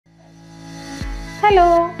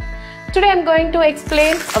Hello! Today I'm going to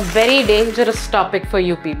explain a very dangerous topic for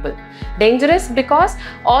you people. Dangerous because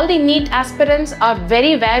all the NEET aspirants are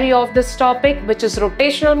very wary of this topic, which is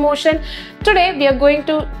rotational motion. Today we are going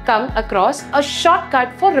to come across a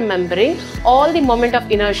shortcut for remembering all the moment of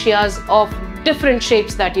inertias of different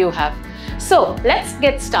shapes that you have. So let's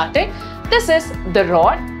get started. This is the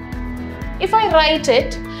rod. If I write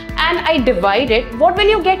it and I divide it, what will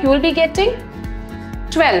you get? You will be getting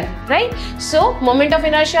 12, right? So moment of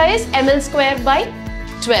inertia is ml square by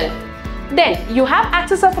 12. Then you have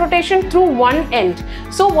axis of rotation through one end.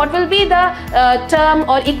 So what will be the term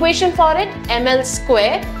or equation for it? ml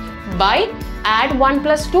square by add 1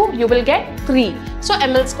 plus 2, you will get 3. So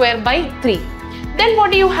ml square by 3. Then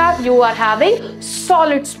what do you have? You are having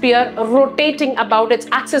solid sphere rotating about its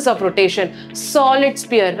axis of rotation. Solid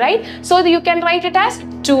sphere, right? So you can write it as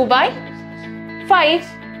 2 by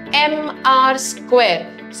 5 mr square.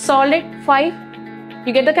 Solid 5.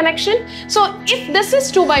 You get the connection? So if this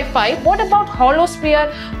is 2 by 5, what about hollow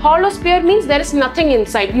sphere? Hollow sphere means there is nothing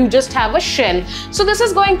inside. You just have a shell. So this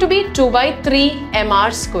is going to be 2 by 3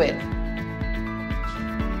 mr square.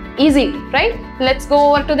 Easy, right? Let's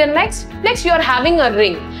go over to the next. Next, you are having a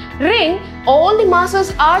ring. Ring, all the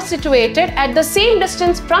masses are situated at the same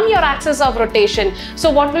distance from your axis of rotation.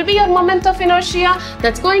 So what will be your moment of inertia?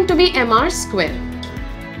 That's going to be mr square.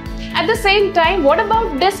 At the same time, what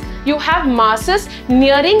about this? You have masses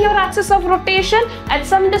nearing your axis of rotation at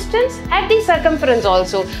some distance at the circumference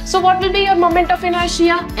also. So what will be your moment of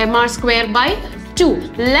inertia? mr square by 2,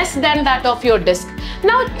 less than that of your disk.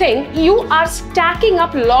 Now think, you are stacking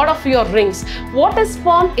up a lot of your rings. What is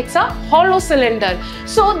formed? It's a hollow cylinder.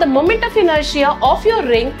 So the moment of inertia of your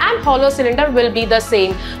ring and hollow cylinder will be the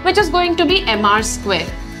same, which is going to be mr square.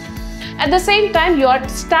 At the same time, you are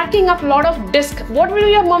stacking up a lot of disk. What will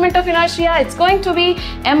be your moment of inertia? It's going to be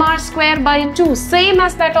mr square by 2, same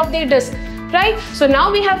as that of the disk, right? So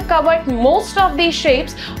now we have covered most of these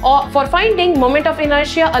shapes. For finding moment of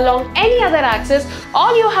inertia along any other axis,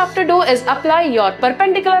 all you have to do is apply your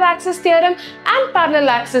perpendicular axis theorem and parallel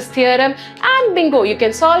axis theorem, and bingo, you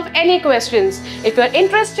can solve any questions. If you are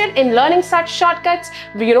interested in learning such shortcuts,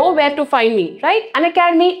 you know where to find me, right?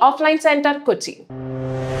 Unacademy Offline Center, Kochi.